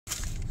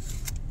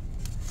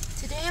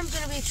Today I'm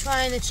going to be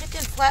trying the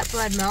chicken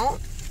flatbread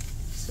melt.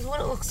 This is what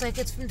it looks like.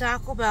 It's from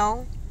Taco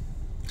Bell.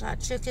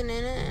 Got chicken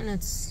in it, and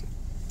it's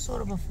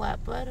sort of a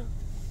flatbread.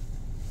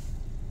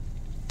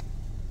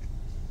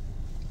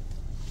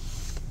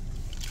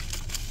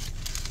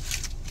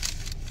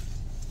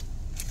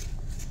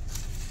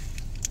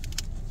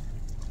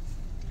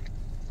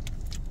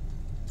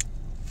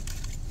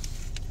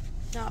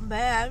 Not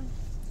bad.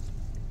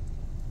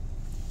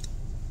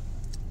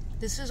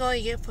 This is all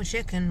you get for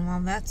chicken.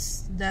 Well,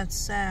 that's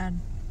sad.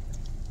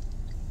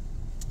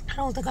 I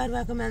don't think I'd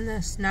recommend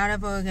this. Not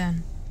ever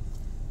again.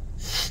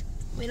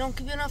 They don't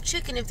give you enough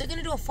chicken. If they're going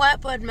to do a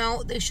flatbread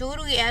melt, they should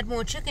literally add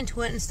more chicken to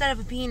it instead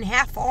of it being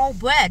half all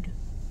bread.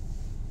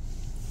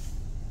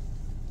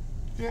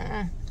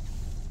 The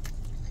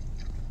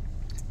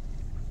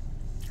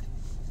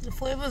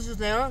flavors are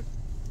there.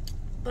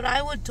 But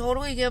I would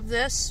totally give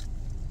this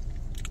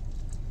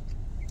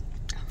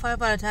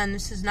 5 out of 10.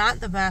 This is not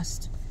the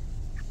best.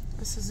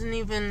 This isn't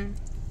even,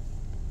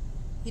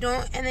 you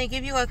don't, and they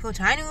give you like a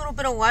tiny little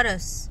bit of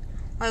lettuce,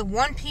 like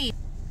one piece.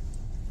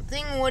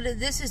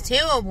 This is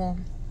terrible.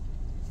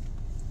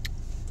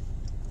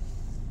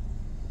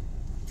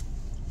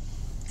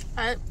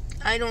 I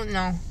don't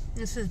know.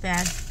 This is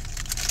bad.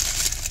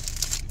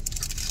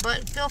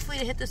 But feel free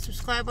to hit the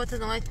subscribe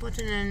button, the like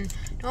button, and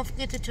don't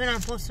forget to turn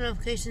on post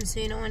notifications so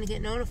you don't want to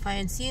get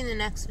notified. And see you in the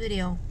next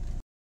video.